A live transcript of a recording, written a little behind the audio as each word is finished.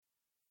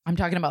I'm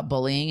talking about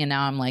bullying, and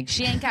now I'm like,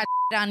 she ain't got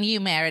on you,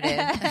 Meredith.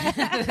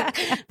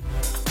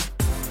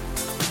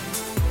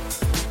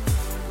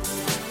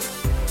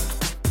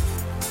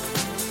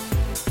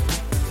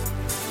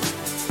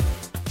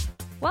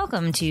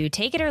 Welcome to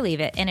Take It or Leave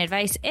It, an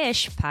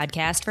advice-ish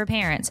podcast for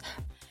parents.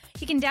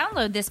 You can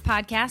download this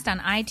podcast on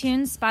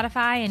iTunes,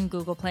 Spotify, and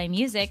Google Play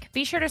Music.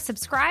 Be sure to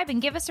subscribe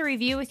and give us a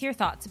review with your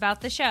thoughts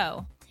about the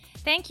show.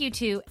 Thank you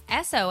to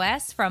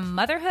SOS from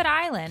Motherhood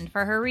Island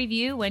for her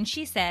review when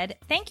she said,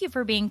 "Thank you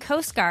for being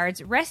Coast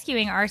Guards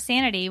rescuing our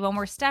sanity when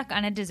we're stuck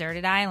on a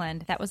deserted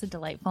island." That was a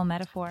delightful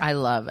metaphor. I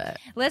love it.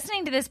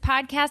 Listening to this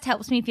podcast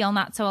helps me feel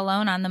not so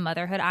alone on the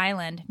Motherhood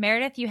Island.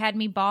 Meredith, you had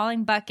me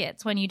bawling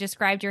buckets when you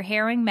described your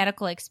harrowing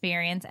medical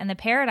experience and the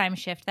paradigm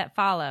shift that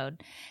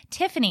followed.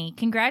 Tiffany,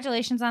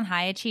 congratulations on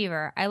High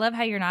Achiever. I love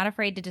how you're not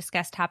afraid to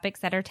discuss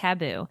topics that are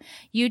taboo.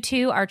 You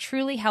two are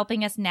truly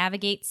helping us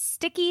navigate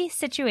sticky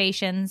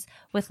situations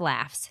with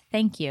laughs.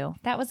 Thank you.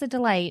 That was a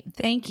delight.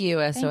 Thank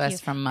you,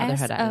 SOS from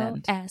Motherhood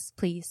Island. SOS,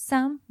 please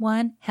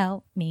someone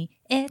help me.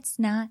 It's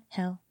not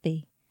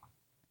healthy.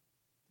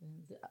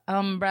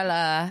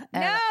 Umbrella. No,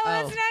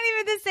 that's not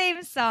even the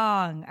same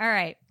song. All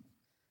right.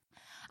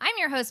 I'm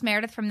your host,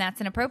 Meredith from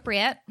That's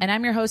Inappropriate. And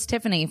I'm your host,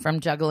 Tiffany from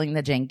Juggling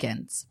the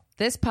Jenkins.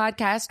 This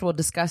podcast will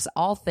discuss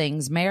all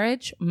things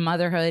marriage,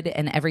 motherhood,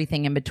 and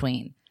everything in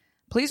between.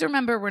 Please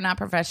remember we're not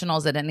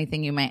professionals at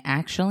anything you might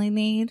actually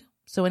need.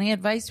 So any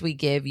advice we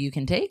give, you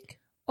can take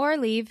or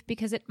leave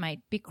because it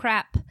might be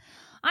crap.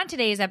 On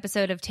today's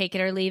episode of Take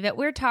It or Leave It,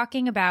 we're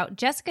talking about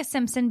Jessica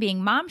Simpson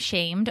being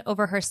mom-shamed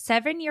over her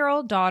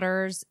 7-year-old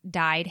daughter's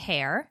dyed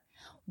hair,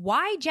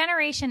 why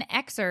Generation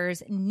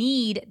Xers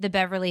need the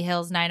Beverly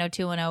Hills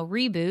 90210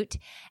 reboot,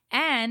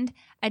 and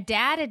a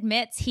dad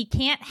admits he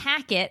can't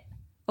hack it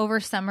over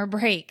summer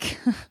break.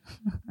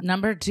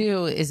 Number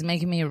 2 is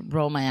making me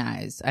roll my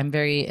eyes. I'm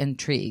very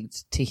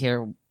intrigued to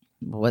hear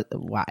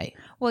why.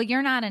 Well,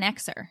 you're not an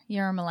Xer.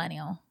 You're a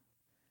millennial.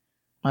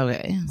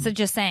 Okay. So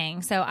just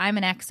saying. So I'm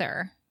an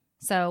Xer.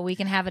 So we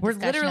can have a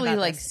discussion. We're literally about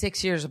like this,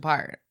 6 years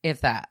apart,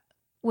 if that.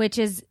 which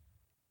is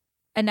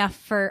enough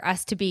for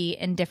us to be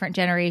in different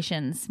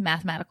generations.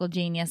 Mathematical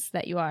genius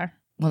that you are.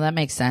 Well, that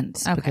makes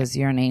sense because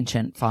you're an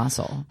ancient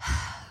fossil.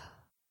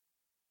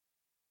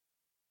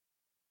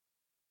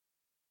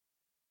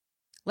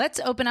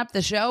 Let's open up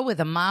the show with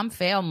a mom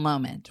fail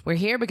moment. We're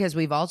here because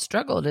we've all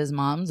struggled as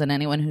moms, and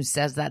anyone who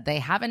says that they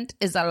haven't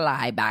is a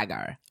lie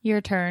bagger.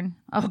 Your turn.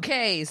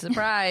 Okay,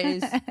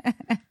 surprise.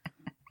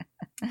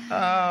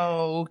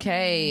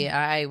 Okay,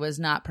 I was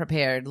not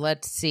prepared.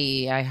 Let's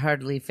see. I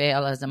hardly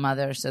fail as a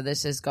mother, so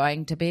this is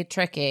going to be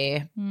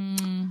tricky.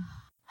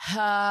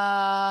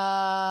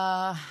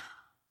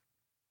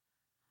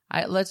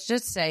 Let's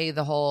just say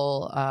the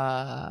whole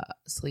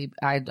sleep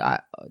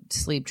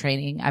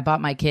training. I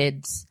bought my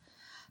kids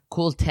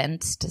cool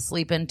tents to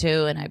sleep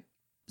into, and I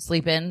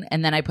sleep in,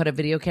 and then I put a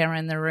video camera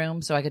in their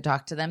room so I could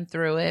talk to them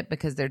through it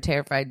because they're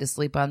terrified to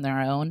sleep on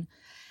their own.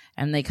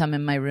 And they come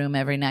in my room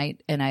every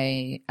night, and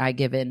I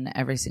give in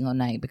every single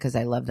night because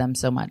I love them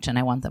so much and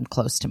I want them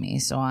close to me.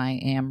 So I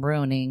am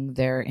ruining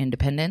their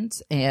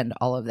independence and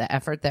all of the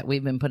effort that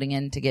we've been putting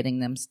into getting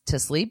them to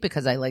sleep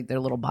because I like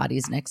their little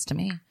bodies next to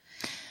me.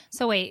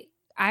 So wait,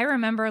 I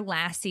remember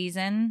last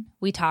season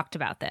we talked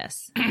about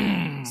this.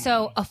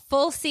 So a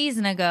full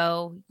season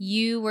ago,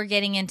 you were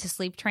getting into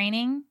sleep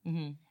training,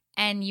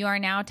 and you are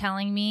now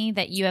telling me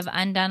that you have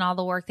undone all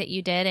the work that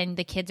you did and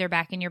the kids are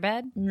back in your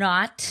bed?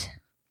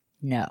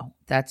 No,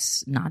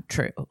 that's not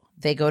true.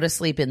 They go to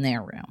sleep in their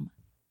room,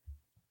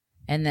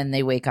 and then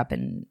they wake up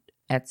and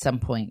at some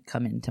point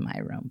come into my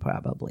room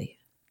probably.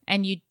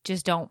 And you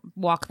just don't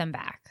walk them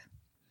back?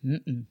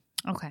 Mm-mm.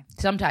 Okay.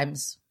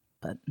 Sometimes,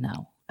 but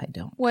no, I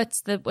don't.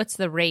 What's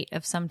the rate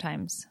of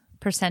sometimes,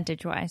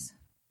 percentage-wise?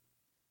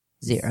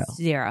 0.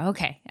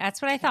 Okay.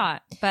 That's what I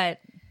thought. But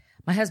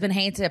my husband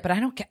hates it, but I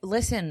don't care.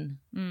 Listen,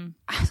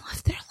 I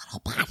love their little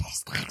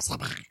bodies.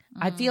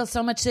 I feel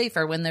so much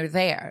safer when they're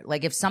there.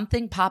 Like if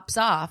something pops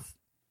off,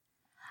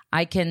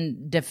 I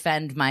can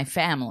defend my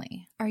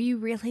family. Are you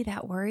really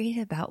that worried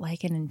about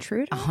like an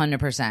intruder?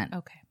 100%.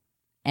 Okay.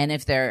 And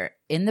if they're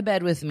in the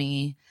bed with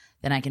me,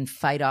 then I can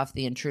fight off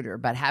the intruder.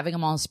 But having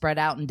them all spread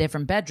out in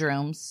different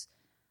bedrooms,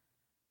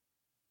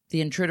 the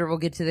intruder will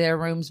get to their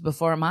rooms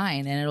before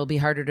mine, and it'll be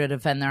harder to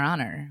defend their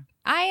honor.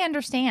 I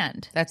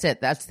understand. That's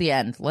it. That's the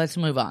end. Let's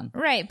move on.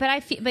 Right.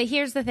 But but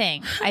here's the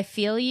thing. I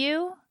feel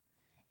you.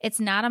 It's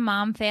not a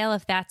mom fail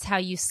if that's how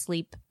you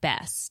sleep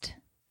best.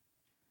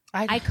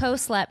 I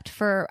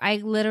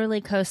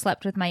literally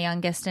co-slept with my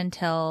youngest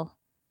until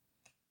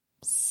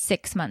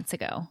 6 months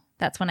ago.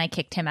 That's when I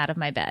kicked him out of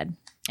my bed.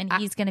 And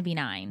he's going to be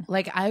 9.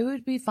 Like, I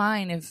would be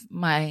fine if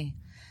my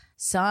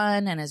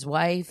son and his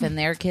wife and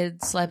their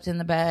kids slept in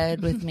the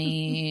bed with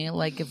me.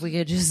 Like, if we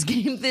could just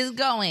keep this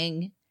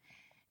going,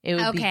 it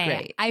would be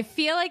great. I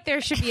feel like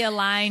there should be a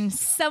line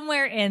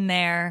somewhere in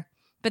there,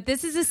 but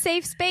this is a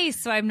safe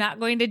space, so I'm not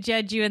going to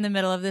judge you in the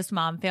middle of this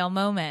mom fail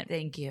moment.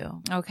 Thank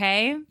you.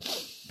 Okay?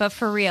 But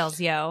for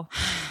reals, yo.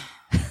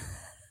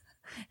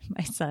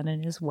 My son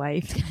and his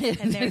wife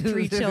and their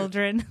 3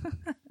 children.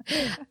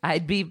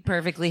 I'd be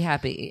perfectly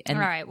happy. And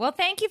All right. Well,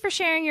 thank you for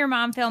sharing your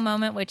mom fail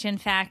moment, which in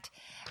fact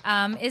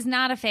is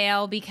not a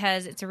fail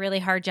because it's a really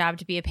hard job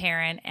to be a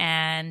parent,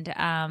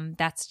 and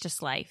that's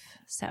just life.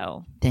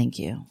 So thank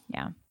you.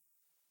 yeah.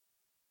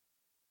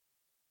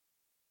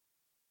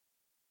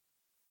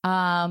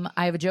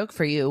 I have a joke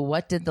for you.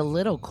 What did the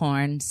little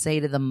corn say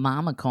to the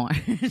mama corn?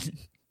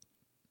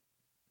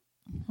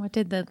 What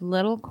did the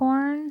little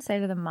corn say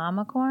to the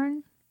mama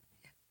corn?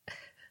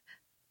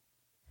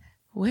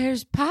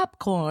 Where's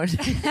popcorn?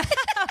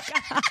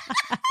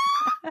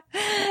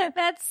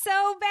 That's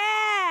so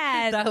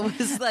bad. That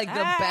was like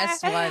the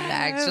best one,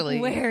 actually.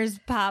 Where's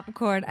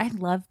popcorn? I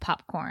love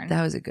popcorn.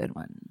 That was a good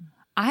one.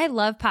 I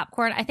love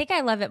popcorn. I think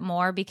I love it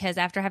more because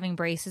after having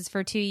braces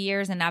for 2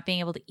 years and not being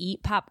able to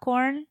eat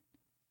popcorn,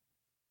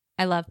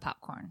 I love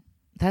popcorn.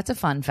 That's a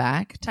fun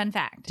fact. Fun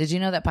fact. Did you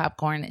know that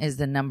popcorn is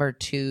the number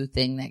 2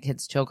 thing that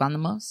kids choke on the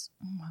most?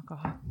 Oh my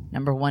God.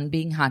 Number 1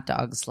 being hot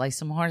dogs. Slice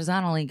them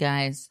horizontally,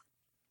 guys.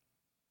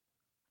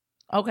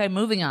 Okay,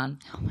 moving on.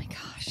 Oh my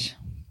gosh.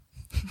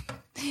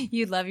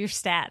 You love your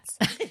stats.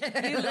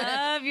 You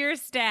love your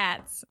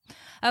stats.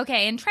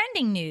 Okay, in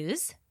trending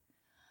news,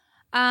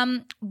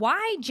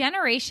 why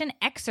Generation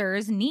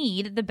Xers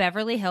need the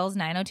Beverly Hills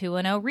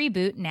 90210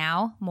 reboot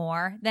now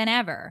more than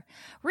ever.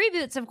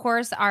 Reboots, of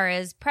course, are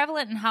as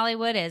prevalent in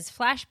Hollywood as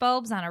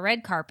flashbulbs on a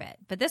red carpet,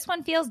 but this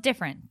one feels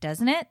different,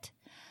 doesn't it?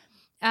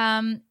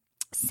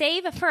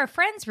 Save for a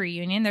Friends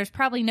reunion, there's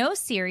probably no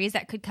series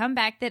that could come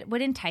back that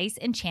would entice,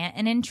 enchant,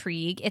 and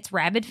intrigue its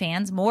rabid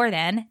fans more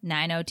than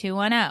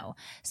 90210.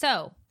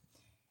 So,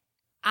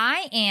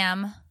 I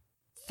am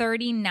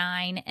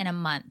 39 in a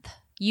month.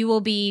 You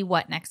will be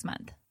what next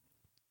month?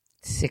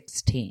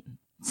 16.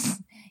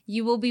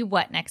 You will be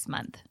what next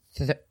month?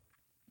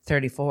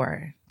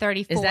 34.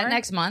 34. Is that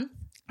next month?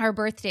 Our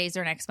birthdays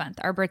are next month.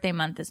 Our birthday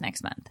month is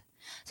next month.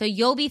 So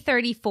you'll be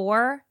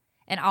 34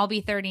 and I'll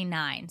be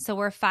 39. So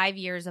we're 5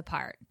 years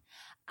apart.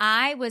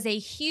 I was a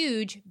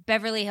huge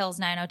Beverly Hills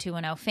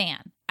 90210 fan.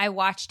 I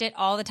watched it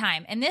all the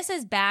time. And this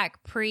is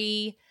back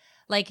pre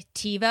like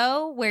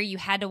TiVo, where you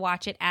had to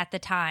watch it at the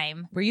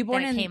time. Were you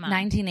born in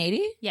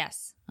 1980?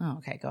 Yes. Oh,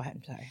 okay. Go ahead.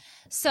 I'm sorry.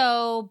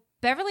 So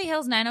Beverly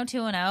Hills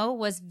 90210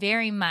 was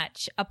very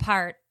much a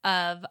part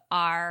of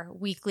our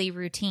weekly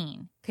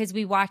routine because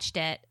we watched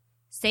it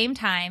same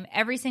time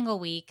every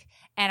single week.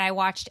 And I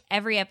watched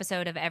every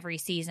episode of every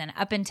season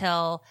up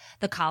until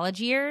the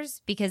college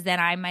years, because then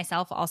I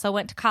myself also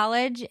went to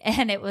college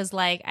and it was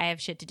like, I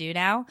have shit to do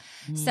now.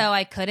 So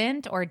I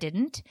couldn't or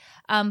didn't.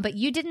 But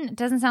you didn't, it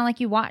doesn't sound like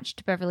you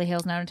watched Beverly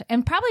Hills 90210.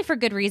 And probably for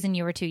good reason,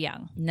 you were too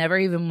young. Never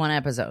even one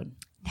episode.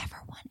 Never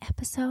one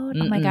episode?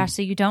 Oh my gosh.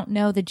 So you don't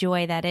know the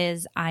joy that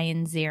is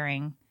Ian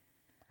Ziering.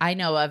 I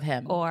know of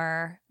him.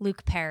 Or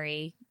Luke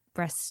Perry.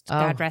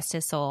 God rest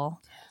his soul.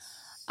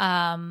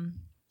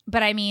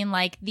 But I mean,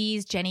 like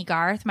these Jenny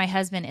Garth, my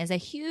husband is a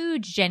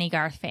huge Jenny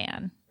Garth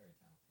fan.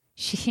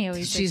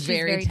 She's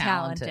very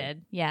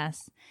talented.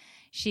 Yes.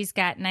 She's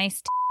got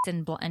nice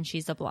tits and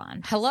she's a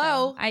blonde.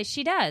 Hello. So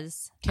she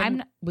does.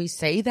 Can we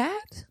say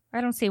that? I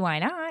don't see why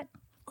not.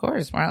 Of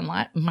course. We're on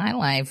my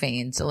live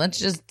feed. So let's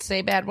just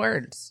say bad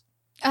words.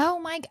 Oh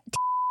my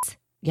God.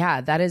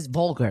 Yeah, that is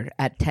vulgar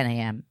at 10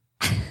 a.m.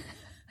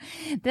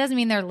 That doesn't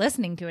mean they're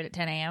listening to it at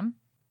 10 a.m.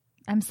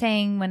 I'm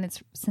saying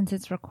since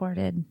it's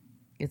recorded.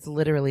 It's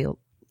literally live.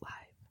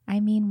 I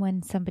mean,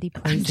 when somebody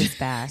plays this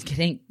back.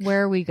 Kidding.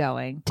 Where are we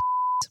going?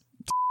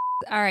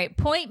 All right.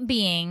 Point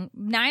being,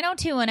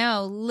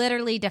 90210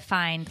 literally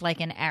defined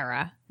like an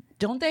era.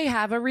 Don't they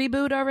have a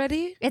reboot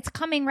already? It's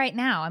coming right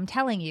now. I'm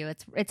telling you,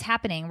 it's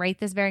happening right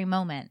this very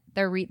moment.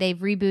 They've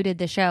rebooted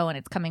the show and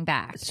it's coming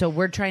back. So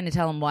we're trying to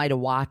tell them why to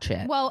watch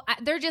it. Well,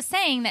 they're just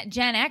saying that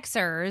Gen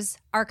Xers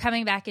are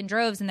coming back in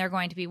droves and they're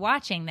going to be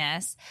watching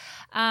this.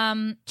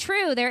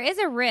 True, there is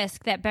a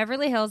risk that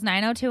Beverly Hills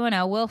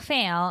 90210 will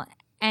fail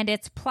and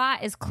its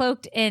plot is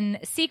cloaked in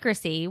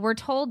secrecy. We're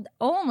told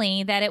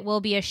only that it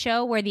will be a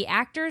show where the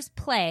actors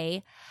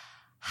play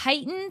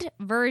heightened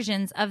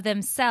versions of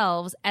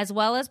themselves as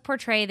well as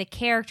portray the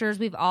characters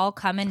we've all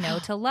come and know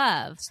to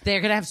love.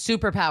 They're going to have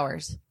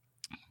superpowers.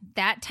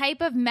 That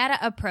type of meta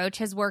approach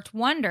has worked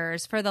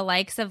wonders for the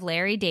likes of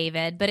Larry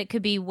David, but it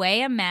could be a way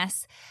to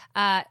mess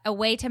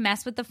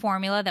with the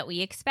formula that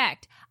we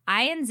expect.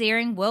 Ian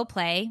Ziering will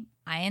play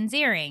Ian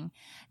Ziering.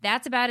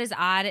 That's about as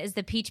odd as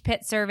the Peach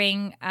Pit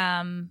serving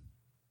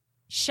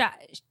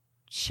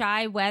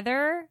shy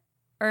weather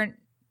or...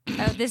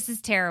 Oh, this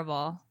is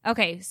terrible.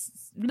 Okay.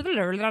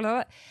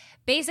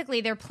 Basically,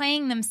 they're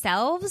playing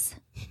themselves.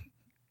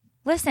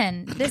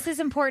 Listen, this is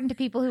important to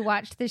people who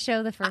watched the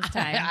show the first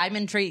time. I'm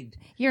intrigued.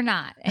 You're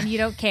not, and you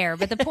don't care.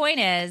 But the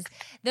point is,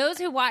 those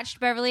who watched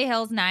Beverly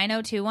Hills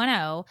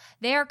 90210,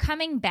 they are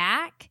coming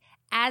back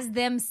as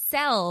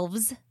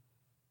themselves,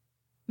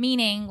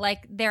 meaning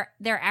like their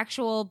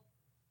actual,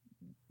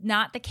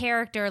 not the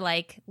character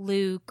like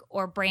Luke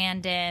or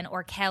Brandon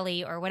or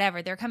Kelly or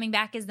whatever. They're coming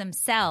back as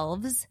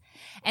themselves,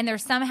 and they're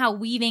somehow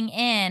weaving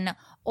in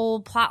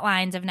old plot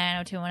lines of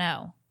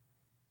 90210.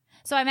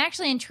 So I'm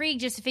actually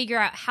intrigued just to figure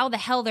out how the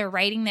hell they're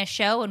writing this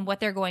show and what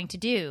they're going to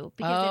do.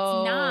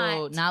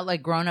 Because it's not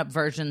like grown-up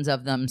versions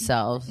of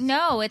themselves.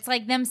 No, it's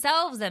like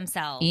themselves.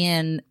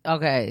 Ian,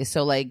 okay,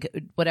 so like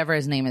whatever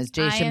his name is,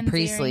 Jason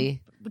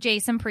Priestley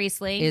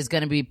is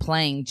going to be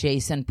playing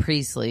Jason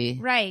Priestley.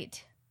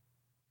 Right.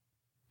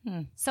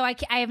 So I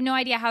have no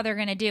idea how they're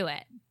going to do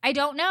it. I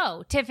don't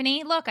know.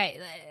 Tiffany, look, I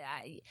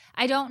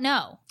don't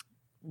know.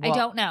 Well, I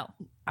don't know.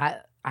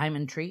 I'm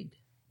intrigued.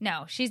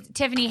 No,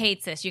 Tiffany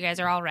hates this. You guys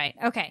are all right.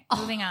 Okay,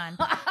 moving on.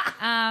 But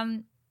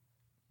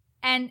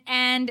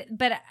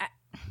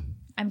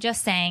I'm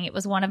just saying it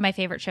was one of my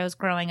favorite shows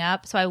growing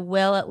up, so I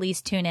will at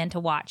least tune in to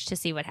watch to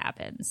see what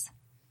happens.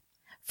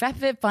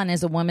 FabFitFun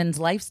is a women's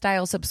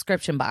lifestyle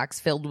subscription box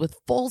filled with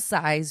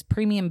full-size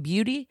premium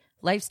beauty,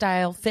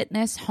 lifestyle,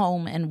 fitness,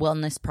 home, and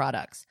wellness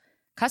products.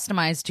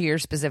 Customized to your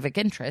specific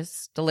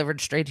interests,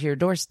 delivered straight to your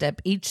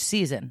doorstep each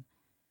season.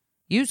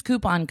 Use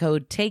coupon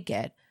code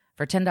TAKEIT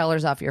for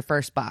 $10 off your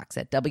first box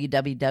at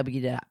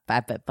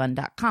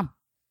www.fabfitfun.com.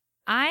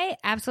 I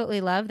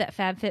absolutely love that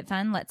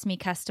FabFitFun lets me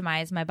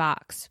customize my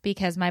box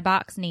because my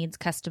box needs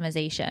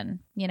customization.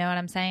 You know what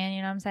I'm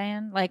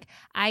saying? Like,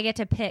 I get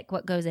to pick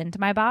what goes into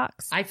my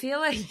box. I feel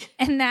like...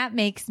 And that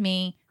makes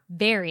me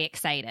very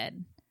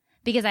excited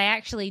because I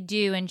actually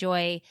do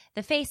enjoy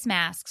the face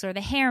masks or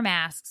the hair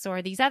masks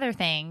or these other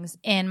things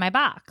in my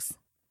box.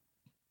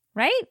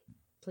 Right?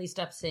 Please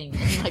stop saying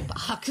in my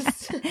box.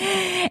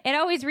 It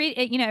always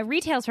it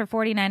retails for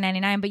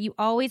 $49.99, but you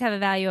always have a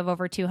value of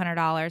over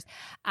 $200.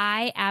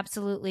 I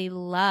absolutely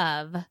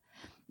love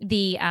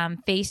the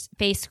face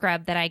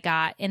scrub that I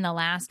got in the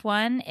last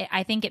one.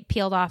 I think it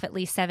peeled off at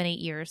least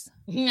 7-8 years.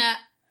 Yeah.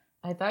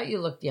 I thought you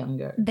looked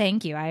younger.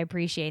 Thank you. I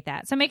appreciate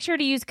that. So make sure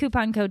to use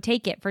coupon code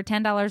TAKEIT for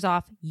 $10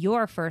 off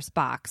your first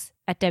box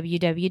at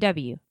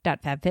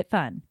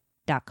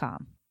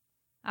www.fabfitfun.com.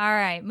 All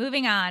right,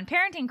 moving on.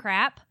 Parenting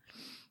Crap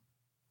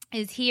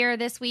is here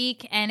this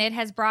week, and it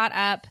has brought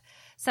up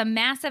some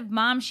massive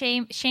mom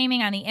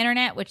shaming on the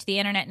internet, which the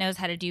internet knows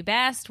how to do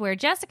best, where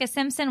Jessica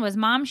Simpson was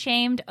mom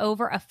shamed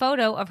over a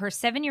photo of her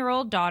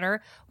 7-year-old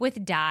daughter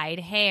with dyed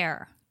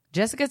hair.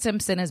 Jessica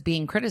Simpson is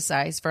being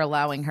criticized for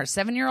allowing her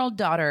 7-year-old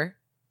daughter,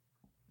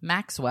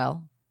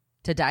 Maxwell,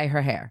 to dye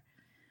her hair.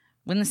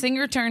 When the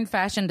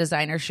singer-turned-fashion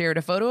designer shared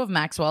a photo of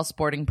Maxwell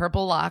sporting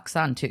purple locks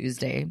on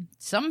Tuesday,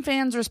 some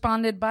fans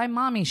responded by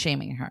mommy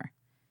shaming her.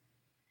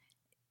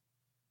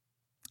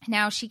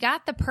 Now, she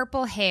got the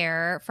purple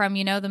hair from,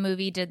 the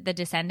movie The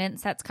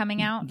Descendants that's coming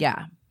out?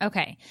 Yeah.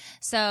 Okay.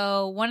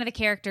 So one of the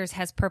characters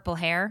has purple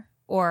hair,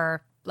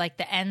 or like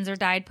the ends are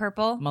dyed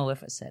purple.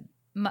 Maleficent.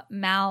 How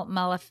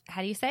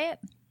do you say it?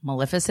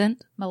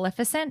 Maleficent?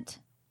 Maleficent?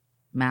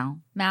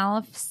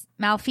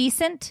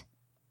 Malfeasant?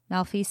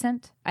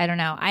 Malfeasant? I don't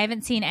know. I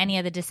haven't seen any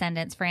of the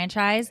Descendants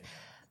franchise,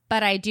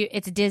 but I do.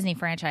 It's a Disney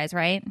franchise,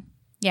 right?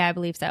 Yeah, I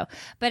believe so.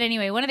 But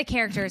anyway, one of the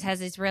characters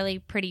has these really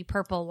pretty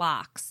purple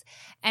locks.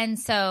 And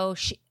so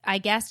I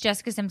guess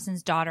Jessica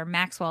Simpson's daughter,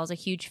 Maxwell, is a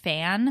huge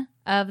fan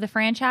of the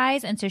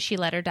franchise. And so she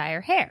let her dye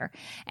her hair.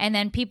 And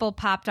then people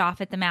popped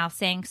off at the mouth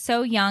saying,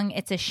 so young,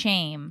 it's a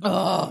shame.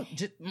 Oh,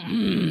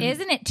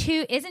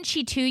 Isn't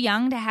she too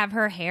young to have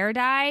her hair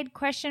dyed? ?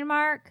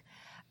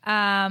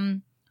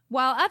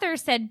 While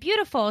others said,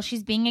 beautiful,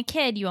 she's being a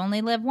kid, you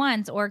only live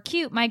once, or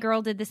cute, my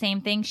girl did the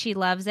same thing, she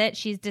loves it,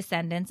 she's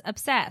Descendants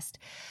obsessed.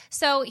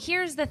 So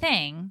here's the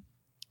thing.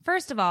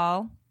 First of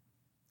all,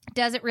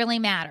 does it really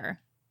matter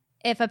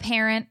if a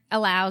parent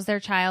allows their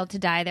child to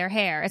dye their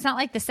hair? It's not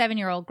like the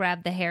 7-year-old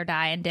grabbed the hair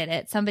dye and did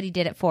it. Somebody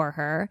did it for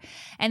her.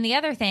 And the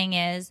other thing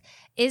is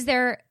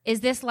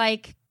this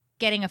like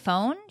getting a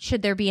phone?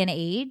 Should there be an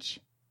age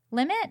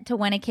limit to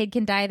when a kid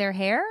can dye their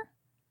hair?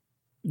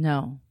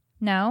 No.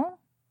 No?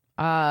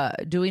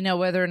 Do we know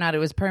whether or not it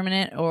was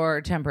permanent or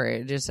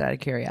temporary? Just out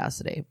of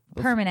curiosity.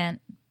 Permanent.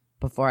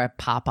 Before I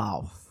pop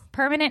off.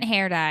 Permanent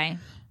hair dye.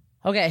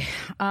 Okay.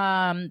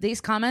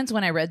 These comments,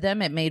 when I read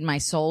them, it made my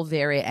soul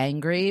very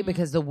angry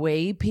because the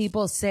way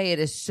people say it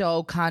is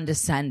so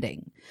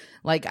condescending.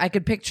 Like, I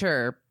could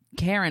picture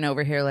Karen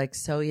over here like,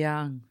 so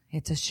young,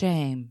 it's a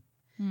shame.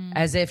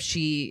 As if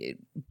she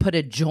put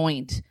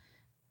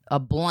a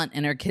blunt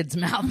in her kid's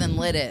mouth and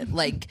lit it.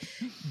 Like,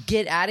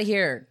 get out of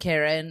here,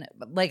 Karen.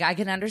 Like, I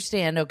can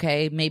understand,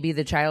 okay, maybe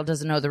the child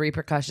doesn't know the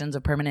repercussions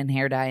of permanent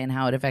hair dye and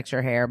how it affects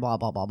your hair, blah,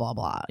 blah, blah, blah,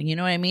 blah. You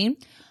know what I mean?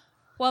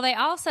 Well, they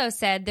also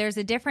said there's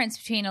a difference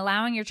between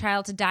allowing your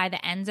child to dye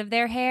the ends of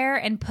their hair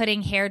and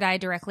putting hair dye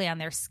directly on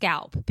their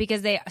scalp.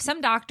 Because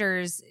some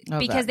doctors,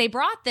 because they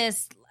brought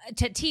this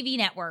to TV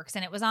networks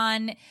and it was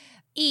on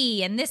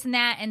E! And this and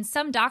that. And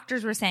some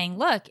doctors were saying,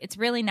 look, it's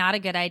really not a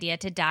good idea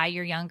to dye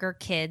your younger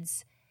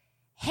kids'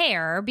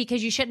 hair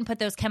because you shouldn't put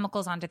those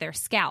chemicals onto their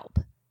scalp.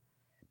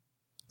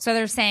 So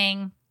they're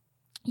saying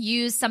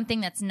use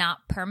something that's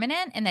not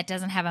permanent and that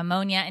doesn't have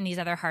ammonia and these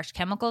other harsh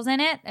chemicals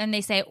in it. And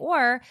they say,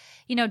 or,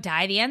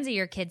 dye the ends of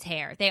your kid's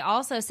hair. They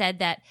also said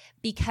that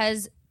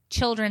because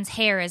children's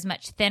hair is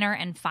much thinner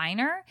and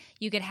finer,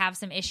 you could have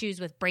some issues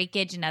with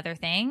breakage and other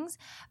things.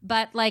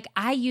 But like,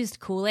 I used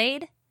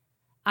Kool-Aid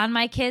on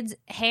my kid's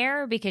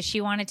hair because she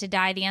wanted to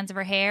dye the ends of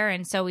her hair.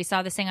 And so we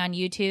saw this thing on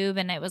YouTube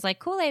and it was like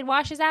Kool-Aid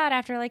washes out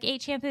after like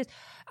 8 shampoos.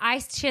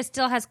 She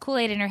still has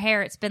Kool-Aid in her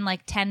hair. It's been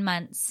like 10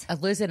 months.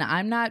 Listen,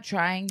 I'm not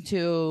trying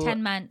to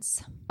 10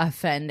 months.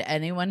 offend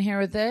anyone here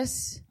with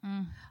this.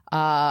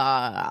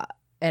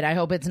 And I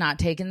hope it's not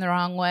taken the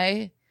wrong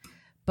way.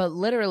 But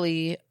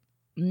literally,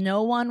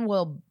 no one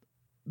will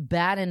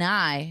bat an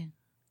eye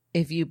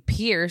if you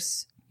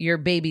pierce your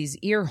baby's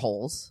ear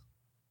holes.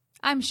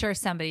 I'm sure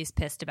somebody's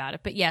pissed about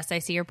it, but yes, I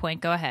see your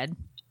point. Go ahead.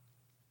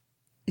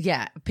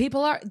 Yeah,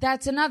 people are.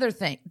 That's another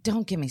thing.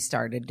 Don't get me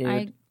started,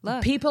 dude.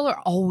 People are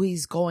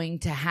always going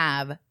to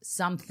have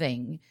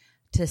something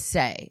to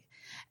say.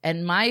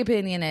 And my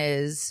opinion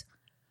is,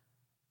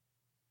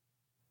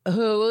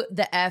 who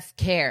the F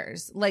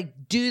cares? Like,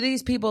 do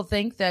these people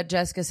think that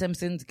Jessica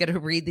Simpson's going to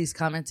read these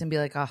comments and be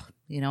like, oh,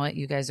 you know what?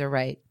 You guys are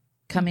right.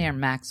 Come here,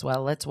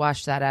 Maxwell. Let's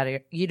wash that out of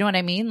here. You know what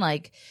I mean?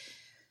 Like,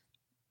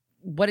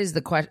 what is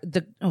the question?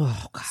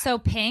 So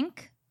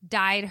Pink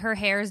dyed her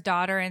hair's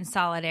daughter in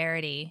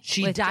solidarity.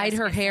 She with dyed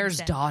Jessica her hair's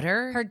Simpson.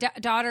 daughter? Her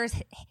daughter's...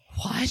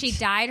 What? She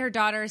dyed her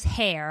daughter's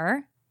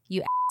hair,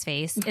 you ass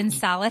face, in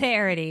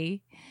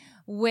solidarity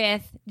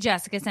with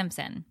Jessica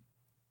Simpson.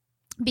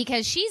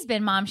 Because she's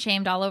been mom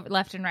shamed all over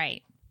left and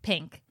right.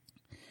 Pink.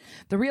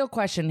 The real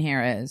question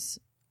here is,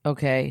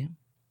 okay,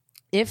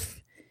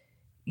 if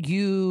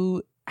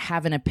you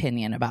have an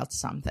opinion about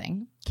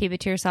something, keep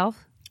it to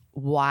yourself.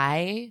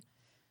 Why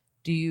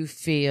do you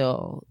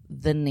feel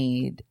the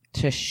need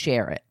to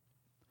share it?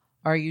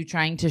 Are you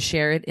trying to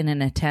share it in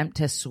an attempt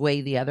to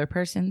sway the other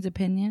person's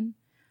opinion?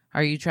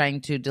 Are you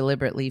trying to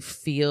deliberately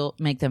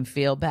make them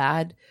feel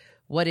bad?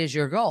 What is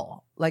your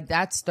goal? Like,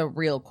 that's the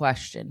real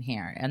question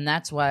here. And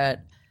that's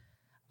what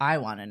I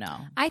want to know.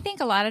 I think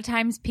a lot of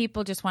times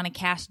people just want to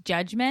cast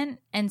judgment.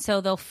 And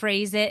so they'll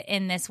phrase it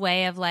in this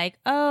way of like,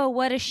 oh,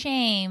 what a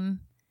shame.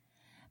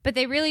 But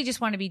they really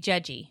just want to be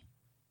judgy.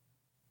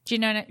 Do you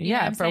know what, know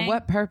what I'm saying?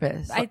 What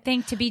purpose? I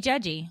think to be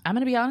judgy. I'm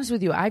going to be honest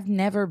with you. I've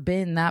never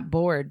been that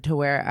bored to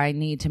where I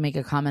need to make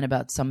a comment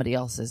about somebody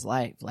else's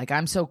life. Like,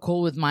 I'm so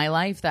cool with my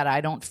life that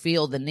I don't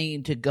feel the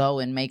need to go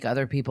and make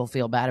other people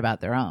feel bad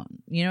about their own.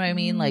 You know what I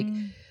mean? Like,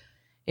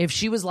 if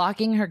she was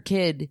locking her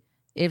kid,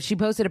 if she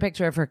posted a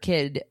picture of her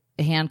kid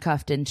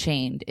handcuffed and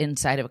chained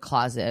inside of a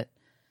closet,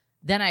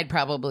 then I'd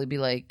probably be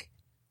like,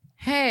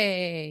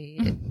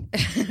 hey,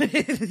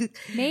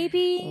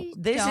 maybe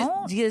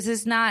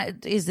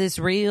is this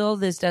real?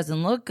 This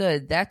doesn't look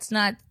good. That's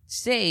not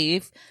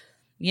safe,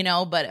 you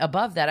know, but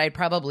above that, I'd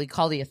probably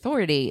call the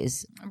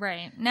authorities.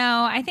 Right.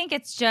 No, I think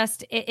it's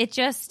just, it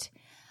just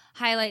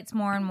highlights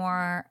more and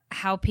more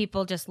how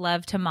people just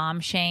love to mom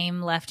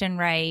shame left and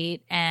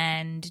right.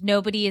 And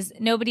nobody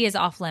is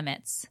off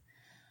limits.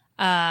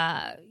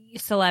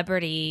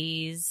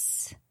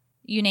 Celebrities,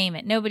 you name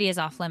it. Nobody is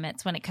off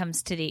limits when it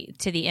comes to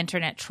the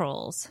internet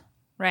trolls,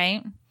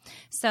 right?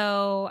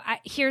 So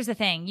here's the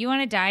thing. You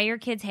want to dye your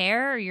kid's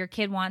hair, or your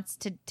kid wants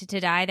to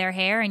dye their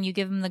hair, and you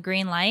give them the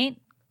green light,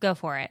 go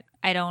for it.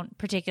 I don't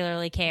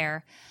particularly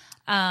care.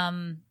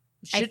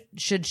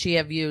 Should she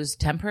have used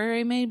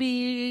temporary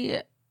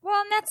maybe? Well,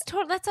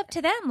 and that's up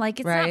to them. Like,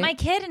 it's not my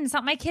kid and it's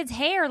not my kid's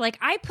hair. Like,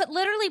 I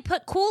literally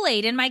put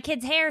Kool-Aid in my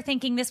kid's hair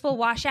thinking this will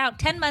wash out.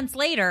 10 months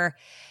later,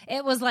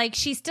 it was like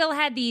she still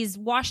had these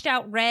washed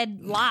out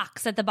red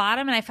locks at the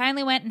bottom, and I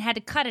finally went and had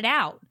to cut it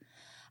out.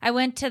 I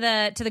went to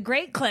the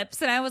Great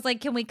Clips and I was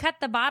like, can we cut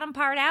the bottom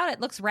part out? It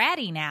looks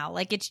ratty now.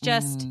 Like, it's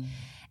just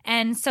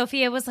and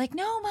Sophia was like,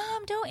 no,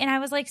 Mom, don't. And I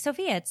was like,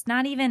 Sophia, it's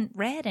not even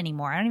red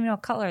anymore. I don't even know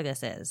what color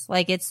this is.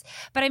 Like,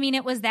 but I mean,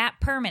 it was that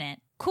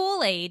permanent.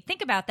 Kool-Aid,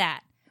 think about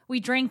that. We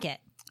drink it.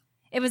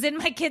 It was in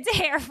my kid's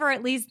hair for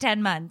at least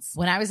 10 months.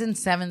 When I was in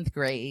 7th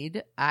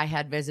grade, I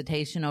had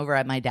visitation over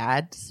at my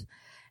dad's,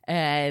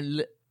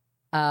 and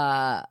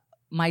my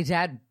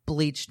dad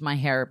bleached my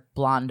hair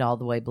blonde all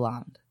the way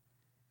blonde.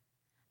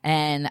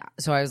 And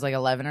so I was like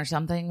 11 or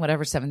something,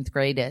 whatever 7th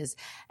grade is.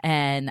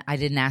 And I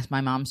didn't ask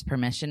my mom's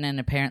permission, and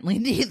apparently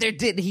neither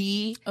did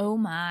he. Oh,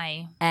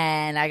 my.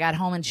 And I got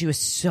home and she was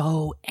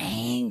so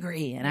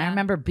angry. And I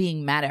remember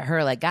being mad at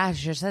her, like,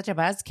 gosh, you're such a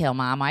buzzkill,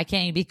 Mom. Why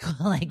can't you be cool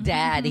like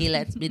Dad? He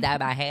lets me dye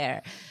my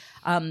hair.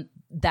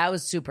 That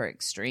was super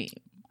extreme.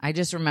 I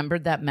just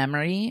remembered that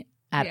memory.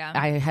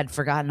 I had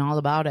forgotten all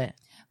about it.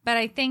 But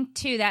I think,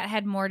 too, that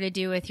had more to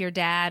do with your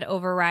dad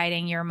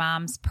overriding your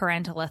mom's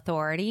parental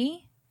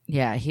authority.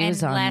 Yeah, he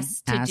was on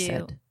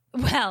acid.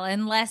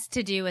 And less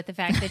to do with the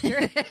fact that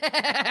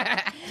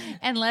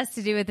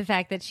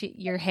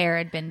your hair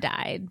had been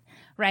dyed,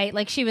 right?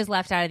 Like, she was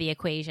left out of the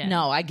equation.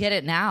 No, I get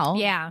it now.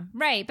 Yeah,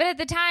 right. But at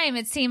the time,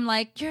 it seemed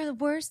like, you're the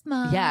worst,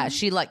 Mom. Yeah,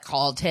 she like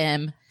called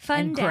him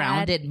and Dad.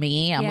 Grounded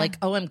me. I'm like,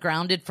 oh, I'm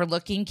grounded for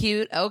looking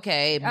cute.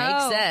 Okay,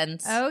 makes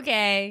sense.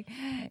 Okay,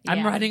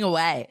 I'm running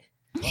away.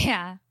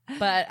 Yeah.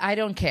 But I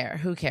don't care.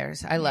 Who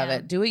cares? I love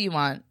it. Do what you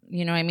want.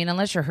 You know what I mean?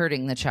 Unless you're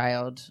hurting the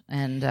child.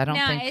 And I don't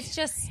think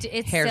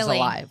it's hair's silly.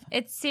 alive.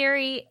 It's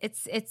Siri.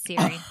 It's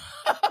Siri.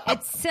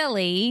 It's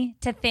silly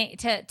to think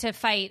to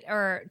fight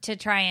or to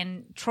try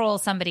and troll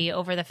somebody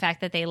over the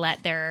fact that they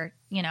let their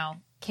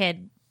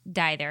kid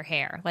dye their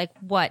hair. Like,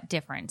 what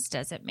difference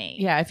does it make?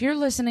 Yeah, if you're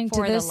listening to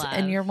For the this love.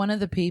 and you're one of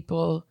the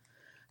people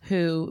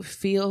who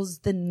feels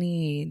the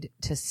need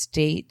to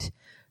state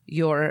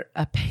your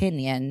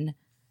opinion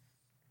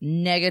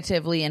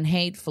negatively and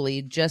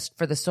hatefully just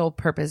for the sole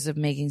purpose of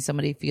making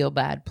somebody feel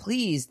bad,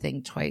 please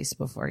think twice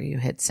before you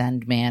hit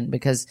send, man,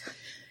 because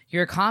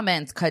your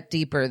comments cut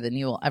deeper than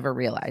you will ever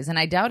realize. And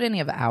I doubt any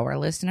of our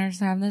listeners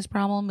have this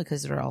problem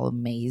because they're all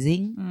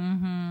amazing.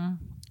 Mm-hmm.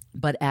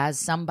 But as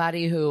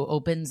somebody who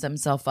opens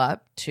themselves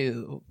up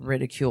to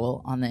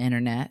ridicule on the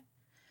internet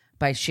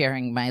by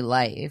sharing my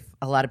life,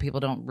 a lot of people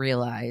don't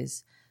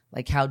realize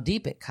like how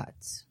deep it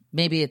cuts.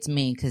 Maybe it's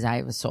me because I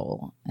have a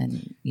soul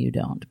and you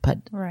don't, but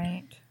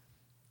Right.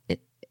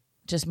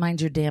 just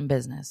mind your damn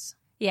business.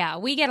 Yeah,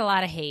 we get a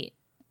lot of hate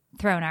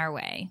thrown our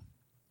way.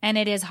 And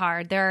it is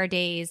hard. There are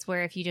days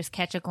where if you just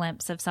catch a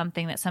glimpse of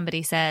something that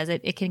somebody says,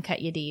 it can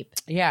cut you deep.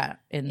 Yeah.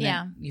 And then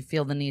Yeah. you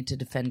feel the need to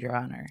defend your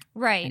honor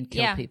Right. and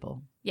kill Yeah.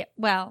 people. Yeah.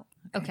 Well,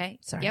 okay.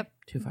 Sorry. Yep.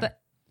 Too far.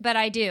 But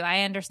I do.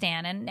 I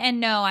understand. And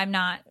no, I'm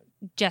not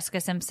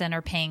Jessica Simpson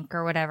or Pink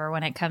or whatever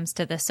when it comes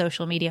to the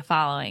social media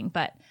following.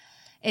 But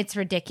it's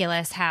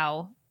ridiculous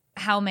how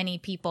many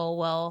people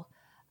will,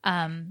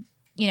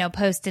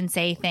 post and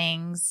say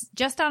things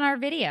just on our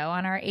video,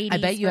 on our 80s. I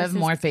bet you have versus-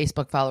 more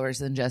Facebook followers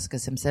than Jessica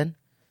Simpson.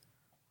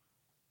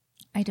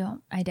 I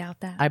don't. I doubt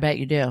that. I bet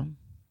you do.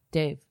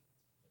 Dave.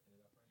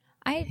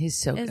 He's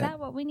so Is good. that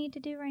what we need to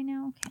do right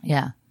now? Okay.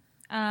 Yeah.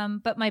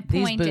 But my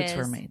These point boots is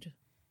were made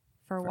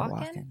for for walking.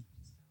 walking.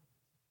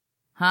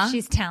 Huh?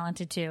 She's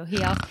talented too.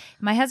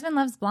 My husband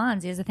loves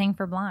blondes. He has a thing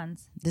for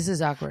blondes. This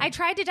is awkward. I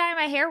tried to dye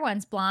my hair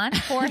once blonde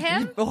for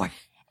him,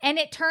 and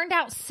it turned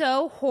out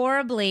so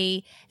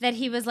horribly that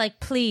he was like,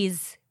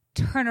 "Please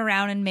turn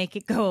around and make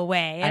it go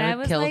away." And I I would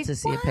was kill like, to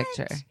see "What?" a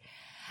picture.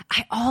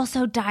 I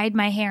also dyed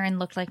my hair and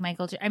looked like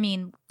Michael.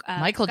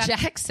 Michael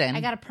Jackson. I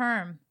got a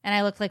perm and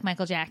I looked like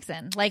Michael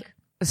Jackson. Like,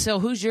 So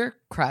who's your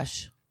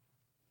crush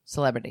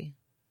celebrity?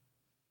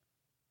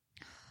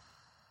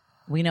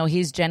 We know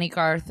he's Jenny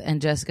Garth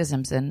and Jessica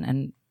Simpson.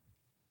 And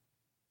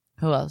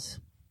who else?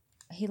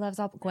 he loves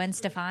all Gwen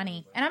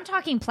Stefani, and I'm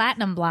talking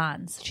platinum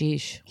blondes.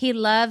 Sheesh. He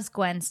loves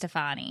Gwen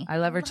Stefani. I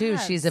love her too.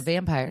 Loves. She's a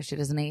vampire. She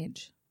doesn't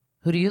age.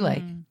 Who do you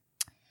like?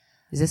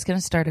 Is this going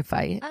to start a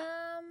fight?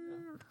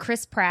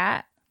 Chris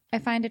Pratt, I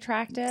find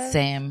attractive.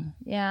 Same.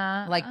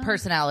 Yeah, Like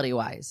personality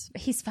wise.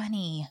 he's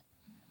funny.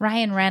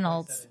 Ryan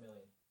Reynolds.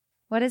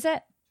 What is it?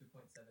 2.7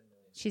 million.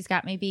 She's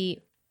got me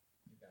beat.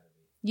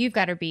 You've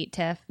got her beat,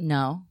 Tiff.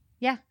 No.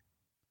 Yeah.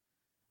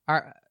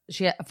 Are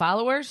she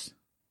followers?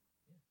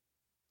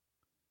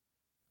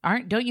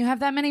 Don't you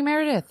have that many,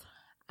 Meredith?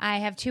 I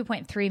have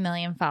 2.3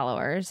 million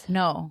followers.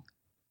 No.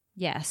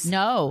 Yes.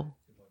 No.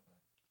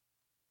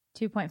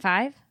 2.5?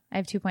 I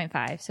have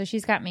 2.5. So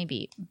she's got me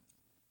beat.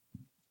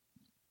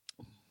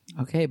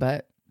 Okay,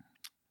 but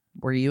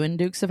were you in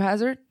Dukes of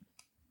Hazzard?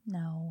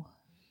 No.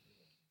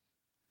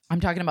 I'm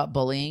talking about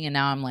bullying, and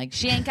now I'm like,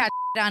 she ain't got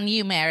on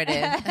you, Meredith.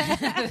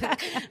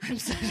 I'm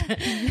such a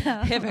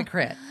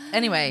hypocrite.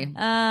 Anyway,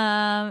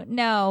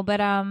 No.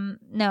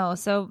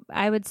 So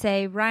I would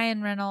say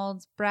Ryan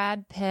Reynolds,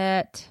 Brad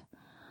Pitt.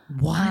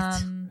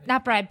 what?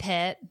 Not Brad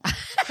Pitt.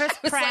 Chris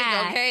It's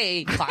Pratt. like,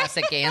 okay,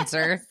 classic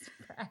answer.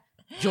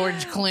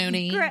 George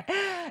Clooney. Back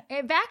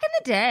in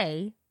the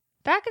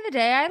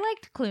day, I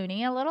liked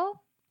Clooney a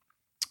little.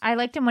 I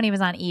liked him when he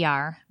was on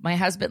ER. My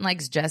husband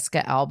likes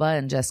Jessica Alba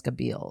and Jessica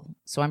Biel,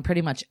 so I'm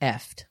pretty much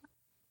effed.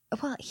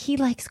 Well, he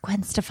likes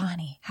Gwen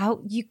Stefani.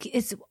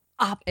 It's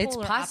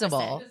possible.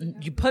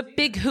 opposite. You put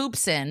big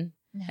hoops in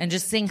and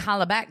just sing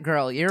 "Holla Back,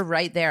 Girl." You're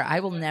right there.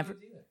 I will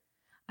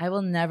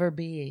never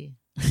be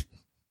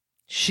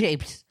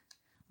shaped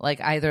like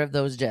either of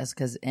those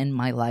Jessicas in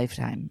my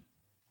lifetime.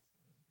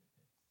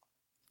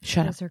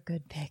 Shut up. Those are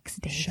good picks,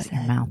 Dave. Shut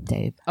your mouth,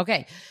 Dave.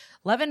 Okay.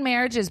 Love and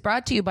Marriage is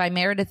brought to you by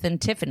Meredith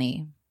and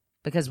Tiffany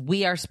because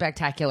we are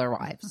spectacular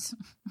wives.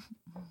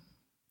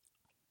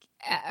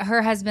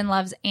 Her husband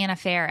loves Anna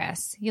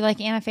Faris. You like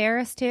Anna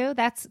Faris too?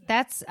 That's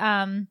Chris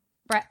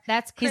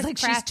He's like,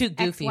 she's Pratt's too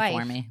goofy ex-wife.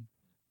 for me.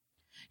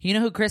 You know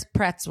who Chris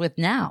Pratt's with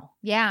now?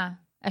 Yeah,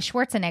 a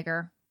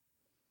Schwarzenegger.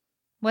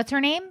 What's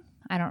her name?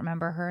 I don't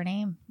remember her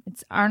name.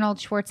 It's Arnold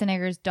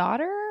Schwarzenegger's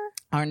daughter.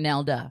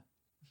 Arnelda.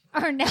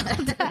 Arnelda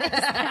is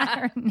not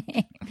her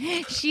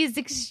name. She's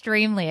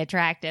extremely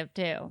attractive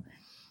too.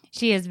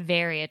 She is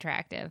very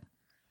attractive.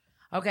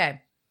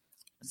 Okay.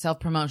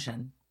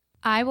 Self-promotion.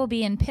 I will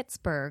be in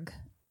Pittsburgh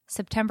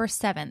September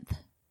 7th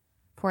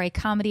for a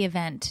comedy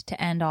event to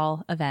end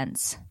all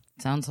events.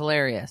 Sounds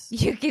hilarious.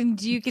 You can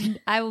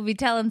I will be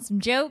telling some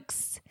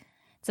jokes.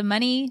 It's a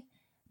money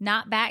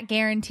not back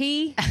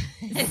guarantee.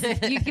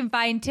 You can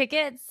find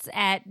tickets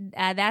at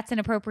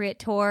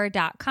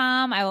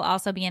that'sinappropriatetour.com. I will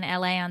also be in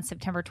LA on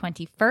September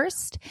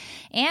 21st.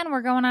 And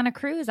we're going on a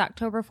cruise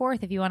October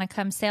 4th if you want to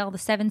come sail the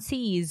 7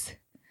 seas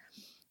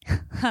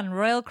on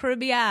Royal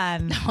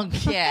Caribbean.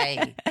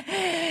 Okay.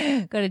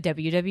 Go to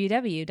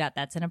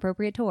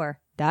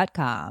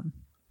www.that'sinappropriatetour.com.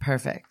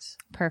 Perfect.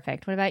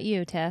 Perfect. What about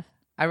you, Tiff?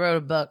 I wrote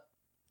a book.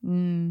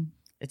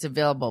 It's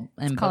available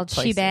in It's called both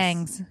places. She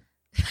Bangs.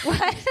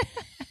 What?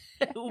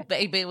 Ooh,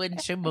 baby, when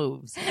she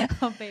moves.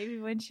 Oh, baby,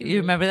 when she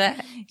You remember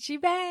that? She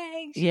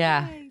bangs. She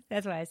Yeah. bangs.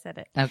 That's why I said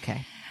it.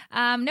 Okay.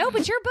 No,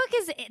 but your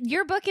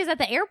book is at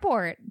the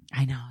airport.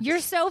 I know. You're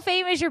so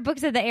famous. Your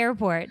book's at the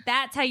airport.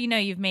 That's how you know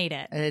you've made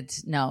it.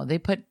 They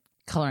put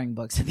coloring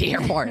books at the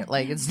airport.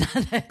 Like, it's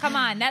not that. Come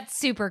on, that's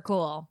super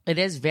cool. It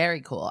is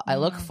very cool. I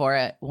look for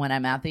it when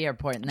I'm at the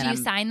airport, and then Do you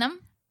sign them?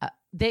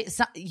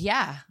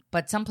 yeah,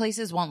 but some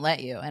places won't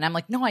let you, and I'm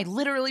like, no, I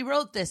literally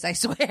wrote this. I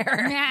swear.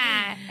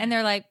 Yeah, and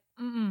they're like,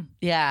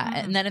 Yeah,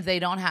 and then if they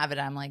don't have it,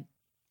 I'm like,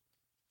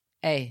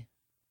 hey,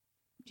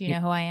 do you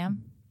know who I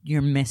am?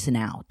 You're missing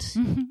out.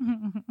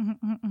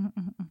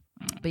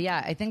 But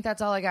yeah, I think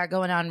that's all I got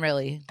going on,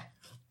 really.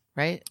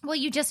 Right? Well,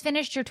 you just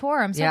finished your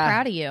tour. I'm so Yeah.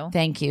 proud of you.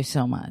 Thank you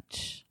so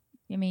much.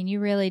 I mean, you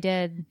really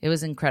did. It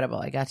was incredible.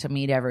 I got to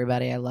meet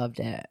everybody. I loved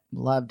it.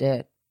 Loved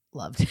it.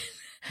 Loved it.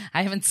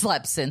 I haven't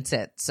slept since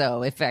it.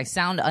 So if I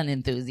sound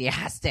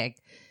unenthusiastic,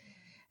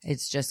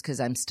 it's just because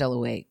I'm still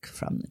awake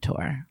from the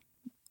tour.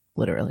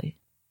 Literally.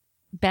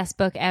 Best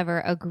book ever.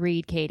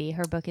 Agreed, Katie.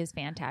 Her book is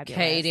fantabulous.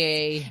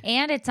 Katie.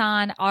 And it's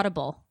on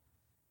Audible.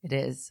 It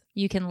is.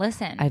 You can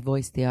listen. I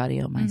voiced the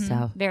audio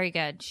myself. Very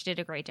good. She did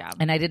a great job.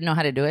 And I didn't know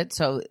how to do it.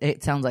 So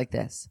it sounds like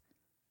this.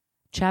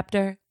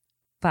 Chapter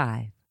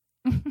 5.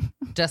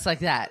 Just like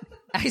that.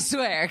 I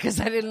swear. Because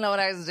I didn't know what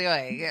I was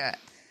doing. Yeah.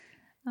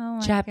 Oh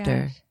my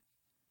Chapter gosh.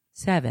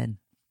 7.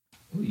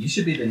 Ooh, you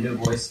should be the new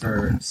voice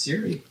for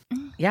Siri.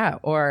 Yeah.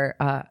 Or,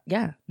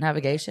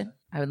 navigation.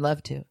 I would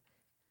love to.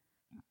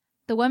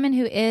 The woman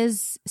who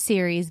is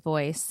Siri's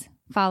voice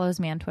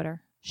follows me on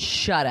Twitter.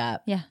 Shut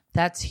up. Yeah.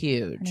 That's Her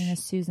huge. name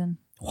is Susan.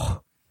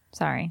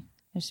 Sorry.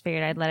 I just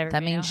figured I'd let That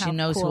everybody means know she how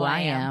knows cool who I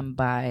am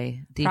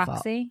by default.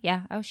 Proxy?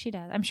 Yeah. Oh, she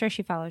does. I'm sure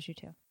she follows you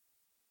too.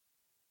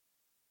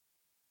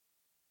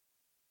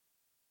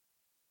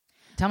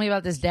 Tell me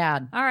about this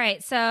dad. All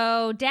right.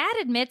 So dad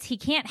admits he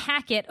can't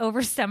hack it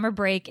over summer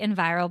break in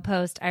viral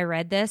post. I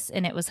read this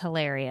and it was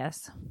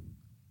hilarious.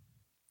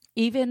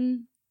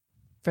 Even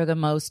for the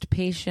most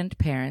patient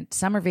parent,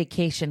 summer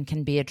vacation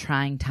can be a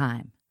trying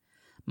time.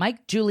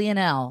 Mike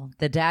Julianelle,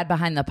 the dad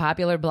behind the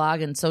popular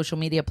blog and social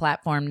media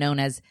platform known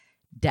as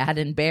Dad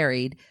and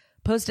Buried,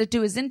 posted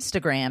to his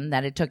Instagram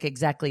that it took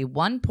exactly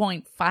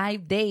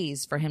 1.5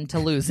 days for him to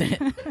lose it.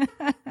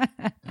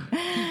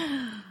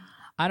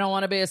 I don't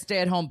want to be a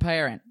stay-at-home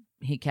parent,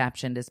 he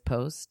captioned his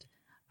post.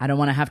 I don't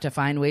want to have to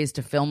find ways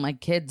to film my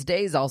kids'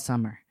 days all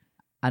summer.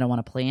 I don't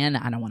want to plan.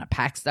 I don't want to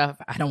pack stuff.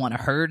 I don't want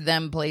to herd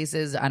them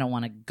places. I don't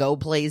want to go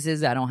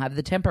places. I don't have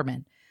the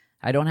temperament.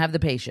 I don't have the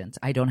patience.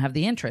 I don't have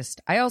the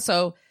interest. I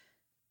also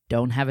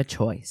don't have a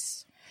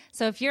choice.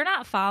 So if you're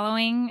not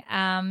following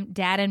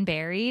Dad and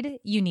Buried,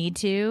 you need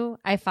to.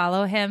 I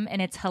follow him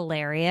and it's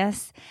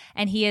hilarious.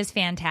 And he is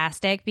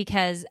fantastic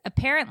because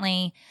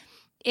apparently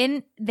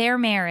in their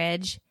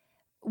marriage,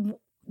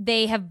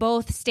 they have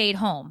both stayed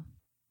home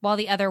while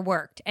the other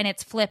worked, and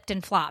it's flipped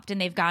and flopped, and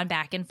they've gone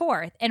back and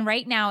forth. And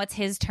right now it's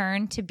his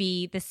turn to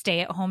be the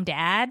stay-at-home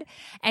dad,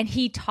 and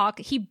he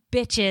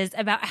bitches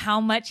about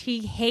how much he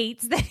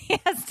hates that he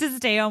has to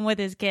stay home with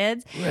his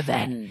kids.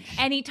 Revenge.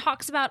 And he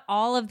talks about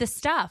all of the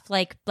stuff,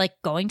 like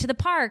going to the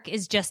park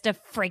is just a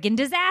friggin'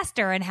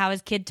 disaster, and how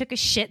his kid took a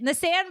shit in the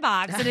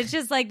sandbox, and it's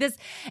just like this,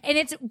 and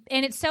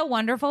it's so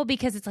wonderful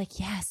because it's like,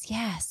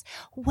 yes,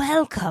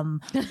 welcome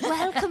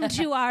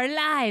to our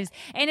lives.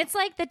 And it's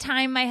like the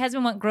time my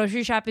husband went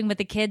grocery shopping with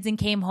the kids and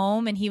came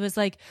home and he was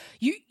like,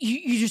 you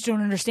just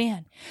don't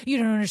understand. You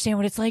don't understand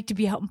what it's like to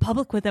be out in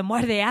public with them.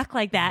 Why do they act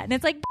like that? And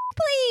it's like,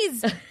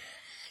 please,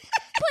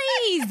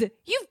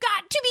 you've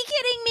got to be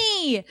kidding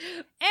me.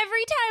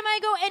 Every time I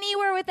go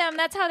anywhere with them,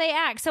 that's how they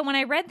act. So when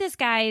I read this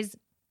guy's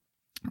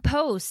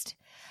post,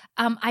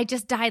 I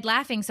just died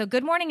laughing. So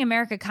Good Morning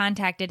America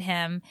contacted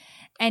him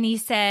and he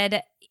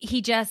said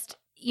he just,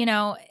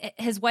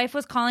 his wife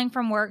was calling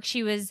from work.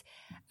 She was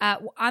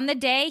on the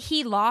day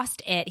he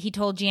lost it, he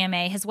told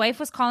GMA, his wife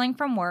was calling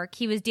from work.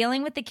 He was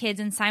dealing with the kids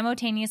and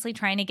simultaneously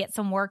trying to get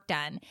some work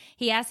done.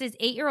 He asked his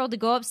 8-year-old to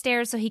go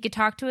upstairs so he could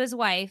talk to his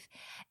wife.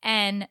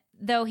 And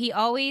though he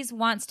always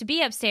wants to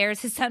be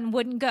upstairs, his son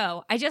wouldn't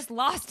go. I just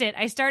lost it.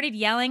 I started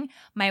yelling.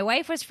 My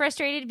wife was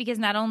frustrated because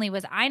not only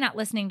was I not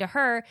listening to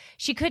her,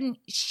 she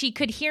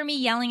could hear me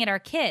yelling at our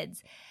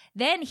kids.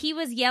 Then he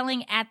was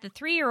yelling at the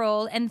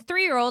 3-year-old and the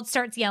 3-year-old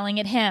starts yelling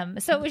at him.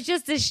 So it was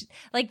just this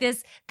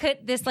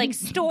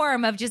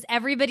storm of just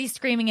everybody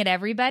screaming at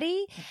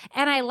everybody.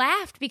 And I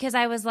laughed because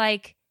I was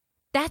like,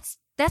 that's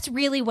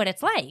really what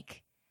it's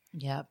like.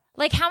 Yep.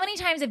 Like, how many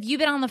times have you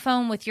been on the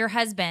phone with your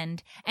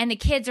husband and the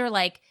kids are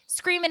like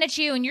screaming at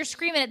you and you're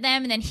screaming at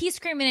them and then he's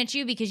screaming at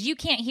you because you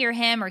can't hear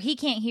him or he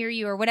can't hear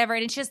you or whatever.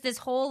 And it's just this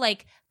whole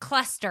like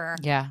cluster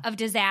of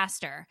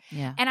disaster.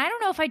 Yeah. And I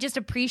don't know if I just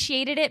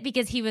appreciated it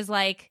because he was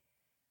like,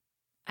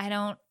 I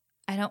don't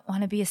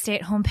want to be a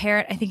stay-at-home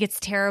parent. I think it's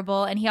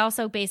terrible. And he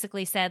also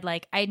basically said,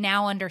 like, I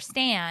now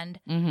understand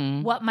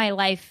what my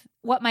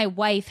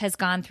wife has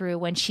gone through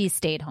when she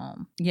stayed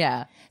home.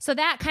 Yeah. So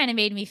that kind of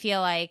made me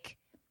feel like,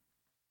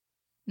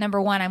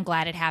 number one, I'm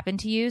glad it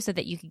happened to you so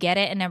that you could get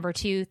it. And number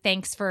two,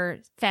 thanks for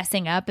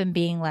fessing up and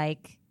being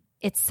like,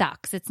 it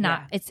sucks. It's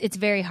not, it's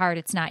very hard.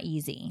 It's not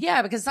easy.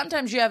 Yeah, because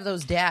sometimes you have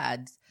those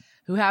dads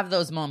who have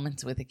those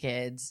moments with the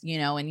kids, you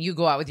know, and you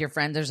go out with your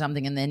friends or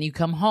something, and then you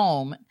come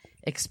home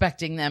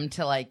expecting them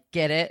to like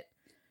get it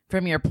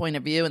from your point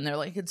of view, and they're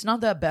like, it's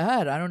not that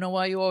bad. I don't know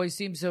why you always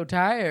seem so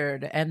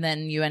tired. And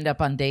then you end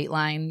up on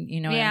Dateline, you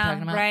know what I'm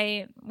talking about?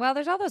 Right. Well,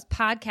 there's all those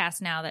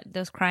podcasts now,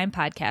 those crime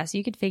podcasts.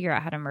 You could figure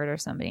out how to murder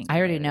somebody. I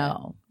already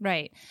know.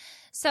 Right.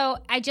 So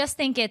I just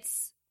think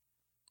it's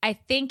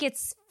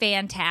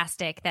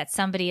fantastic that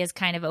somebody is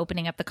kind of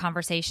opening up the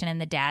conversation in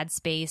the dad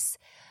space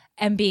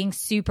and being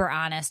super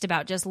honest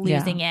about just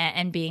losing it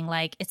and being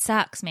like, it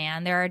sucks,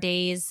 man. There are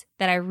days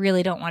that I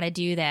really don't want to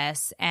do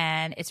this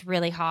and it's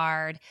really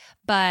hard,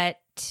 but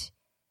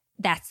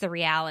that's the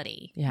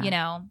reality, you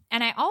know?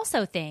 And I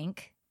also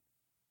think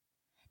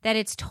that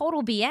it's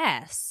total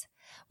BS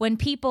when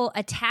people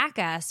attack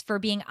us for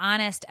being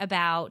honest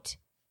about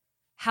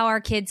how our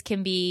kids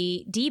can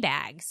be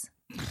D-bags,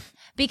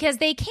 because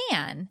they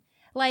can.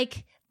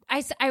 Like,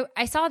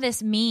 I saw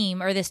this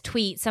meme or this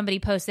tweet somebody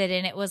posted,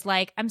 and it was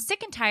like, I'm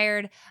sick and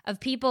tired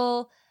of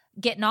people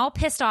getting all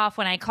pissed off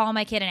when I call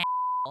my kid an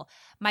asshole.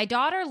 My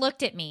daughter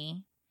looked at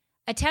me,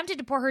 attempted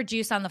to pour her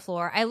juice on the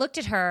floor. I looked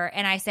at her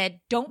and I said,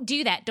 don't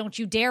do that. Don't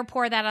you dare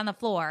pour that on the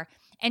floor.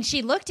 And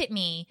she looked at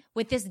me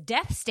with this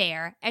death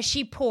stare as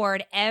she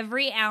poured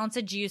every ounce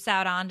of juice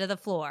out onto the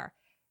floor.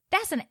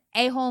 That's an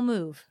a-hole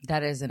move.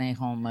 That is an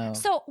a-hole move.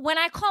 So when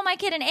I call my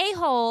kid an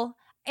a-hole,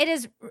 it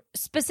is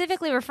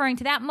specifically referring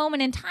to that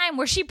moment in time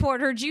where she poured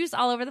her juice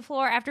all over the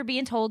floor after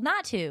being told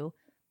not to.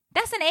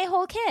 That's an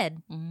a-hole kid,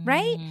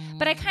 right?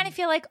 But I kind of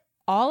feel like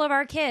all of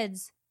our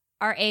kids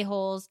are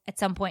a-holes at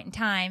some point in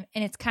time,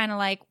 and it's kind of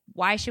like,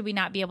 why should we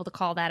not be able to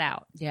call that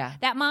out? Yeah.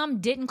 That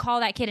mom didn't call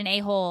that kid an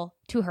a-hole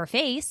to her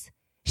face.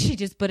 She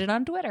just put it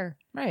on Twitter.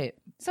 Right.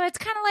 So it's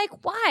kind of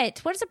like, what?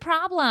 What is the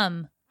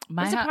problem?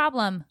 What's the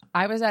problem?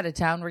 I was out of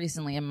town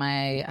recently, and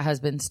my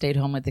husband stayed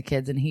home with the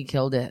kids, and he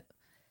killed it.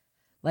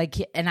 Like,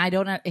 and I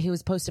don't know, he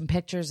was posting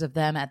pictures of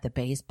them at the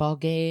baseball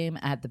game,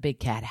 at the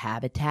Big Cat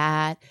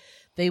Habitat.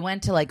 They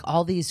went to like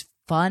all these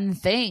fun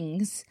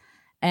things.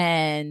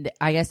 And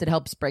I guess it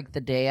helps break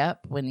the day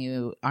up when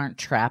you aren't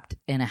trapped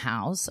in a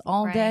house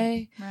all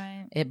day.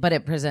 Right. But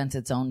it presents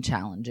its own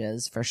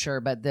challenges for sure.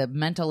 But the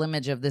mental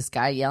image of this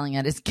guy yelling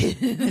at his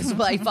kid and his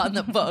wife on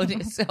the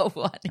phone is so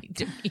funny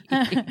to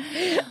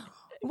me.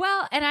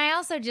 Well, and I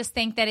also just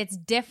think that it's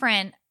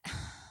different.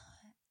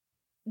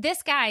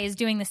 This guy is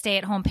doing the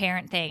stay-at-home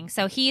parent thing,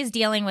 so he is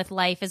dealing with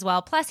life as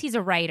well. Plus, he's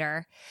a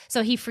writer,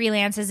 so he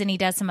freelances and he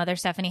does some other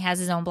stuff, and he has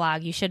his own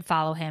blog. You should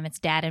follow him. It's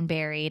Dad and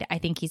Buried. I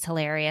think he's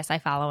hilarious. I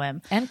follow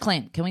him. And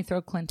Clint. Can we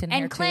throw Clint in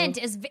here, and Clint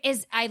too?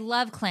 is I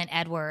love Clint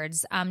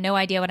Edwards. No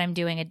Idea What I'm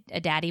Doing,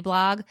 a daddy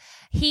blog.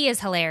 He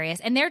is hilarious,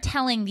 and they're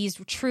telling these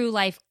true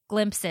life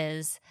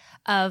glimpses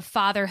of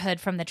fatherhood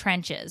from the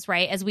trenches,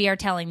 right? As we are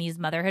telling these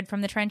motherhood from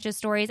the trenches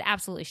stories.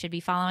 Absolutely should be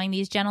following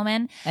these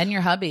gentlemen. And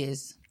your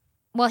hubbies.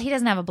 Well, he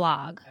doesn't have a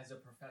blog. As a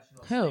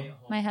professional Who? stay-at-home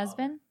My father.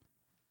 husband?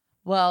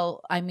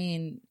 Well, I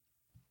mean,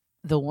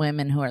 the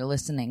women who are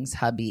listening's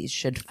hubbies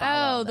should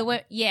follow them.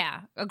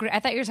 Yeah. Agree.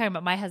 I thought you were talking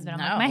about my husband.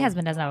 I'm No. like, my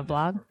husband doesn't have a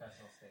blog.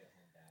 Professional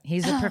stay-at-home dad.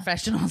 He's a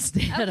professional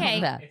stay-at-home Okay.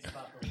 dad. It's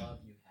about the love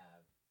you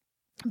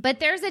have. But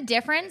there's a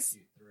difference.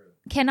 You through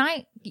Can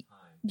I? time.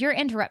 You're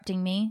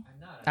interrupting me. I'm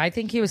not. I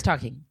think he was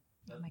talking.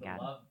 The, my the God.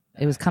 love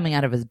It was coming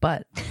out of his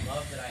butt. The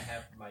love that I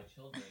have for my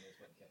children is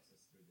what gets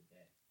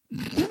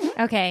us through the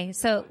day. Okay,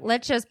 so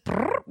let's just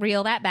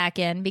reel that back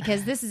in,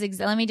 because this is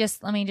let me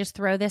just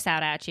throw this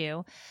out at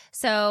you.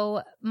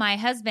 So my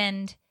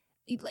husband,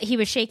 he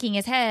was shaking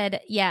his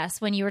head,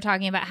 yes, when you were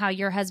talking about how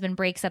your husband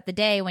breaks up the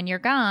day when you're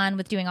gone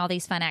with doing all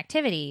these fun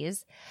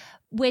activities,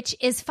 which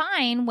is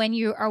fine when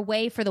you are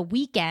away for the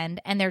weekend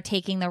and they're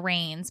taking the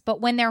reins.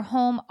 But when they're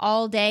home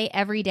all day,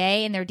 every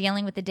day, and they're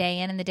dealing with the day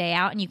in and the day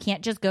out, and you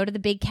can't just go to the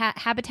Big Cat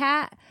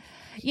Habitat,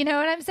 you know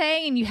what I'm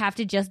saying? And you have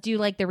to just do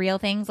like the real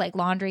things like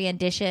laundry and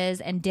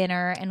dishes and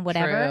dinner and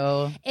whatever.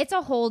 True. It's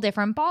a whole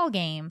different ball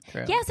game.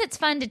 True. Yes, it's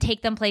fun to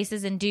take them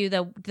places and do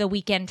the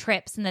weekend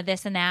trips and the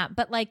this and that.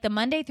 But like the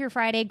Monday through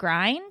Friday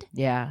grind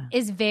Yeah.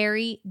 is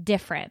very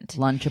different.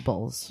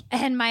 Lunchables.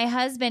 And my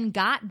husband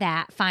got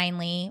that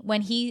finally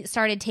when he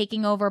started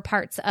taking over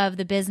parts of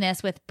the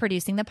business with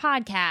producing the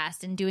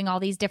podcast and doing all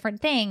these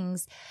different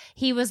things.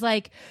 He was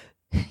like,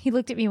 he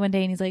looked at me one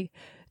day and he's like,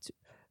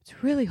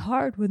 it's really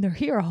hard when they're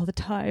here all the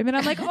time. And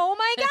I'm like, oh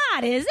my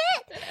God, is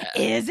it?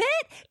 Is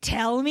it?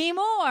 Tell me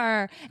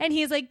more. And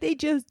he's like, they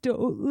just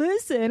don't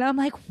listen. I'm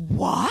like,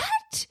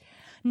 what?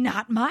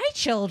 Not my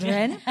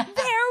children.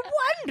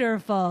 They're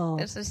wonderful.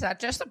 This is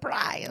such a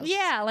surprise.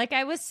 Yeah, like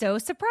I was so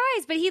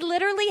surprised, but he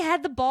literally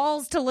had the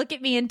balls to look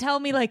at me and tell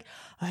me like,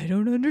 I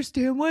don't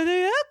understand why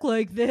they act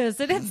like this.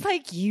 And it's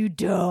like, you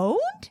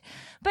don't?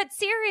 But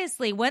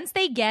seriously, once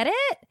they get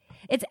it,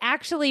 it's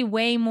actually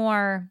way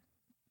more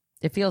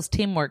It feels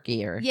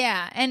teamworkier.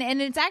 Yeah,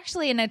 and it's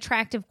actually an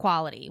attractive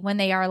quality when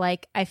they are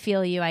like, I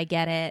feel you, I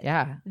get it.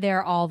 Yeah.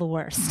 They're all the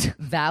worst.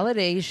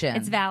 Validation.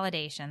 It's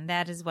validation.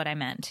 That is what I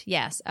meant.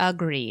 Yes,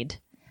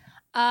 agreed.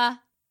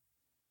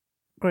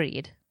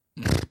 Agreed.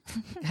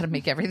 Gotta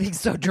make everything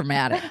so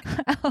dramatic.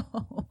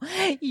 Oh,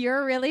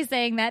 you're really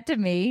saying that to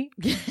me?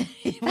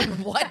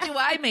 What do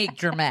I make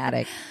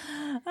dramatic?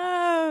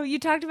 Oh, you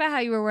talked about how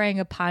you were wearing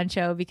a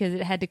poncho because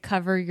it had to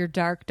cover your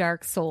dark,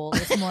 dark soul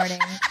this morning.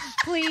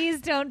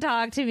 Please don't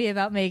talk to me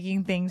about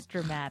making things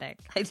dramatic.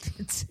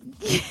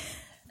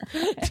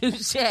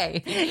 Touche.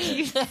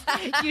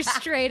 You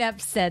straight up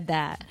said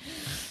that.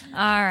 All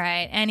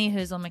right. Any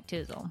Hoozle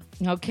McToozle.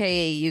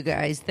 Okay, you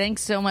guys.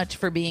 Thanks so much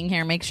for being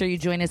here. Make sure you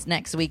join us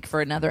next week for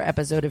another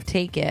episode of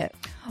Take It.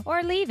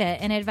 Or Leave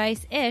It, an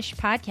Advice-ish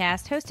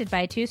podcast hosted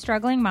by two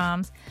struggling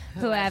moms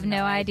who have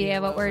no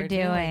idea what we're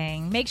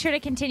doing. Make sure to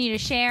continue to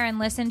share and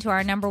listen to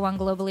our #1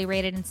 globally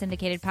rated and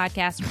syndicated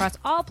podcast across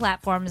all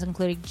platforms,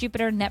 including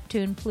Jupiter,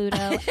 Neptune, Pluto,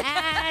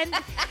 and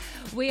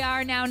we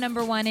are now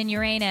 #1 in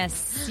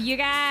Uranus. You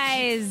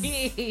guys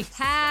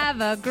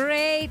have a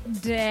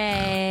great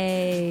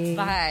day.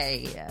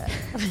 Bye.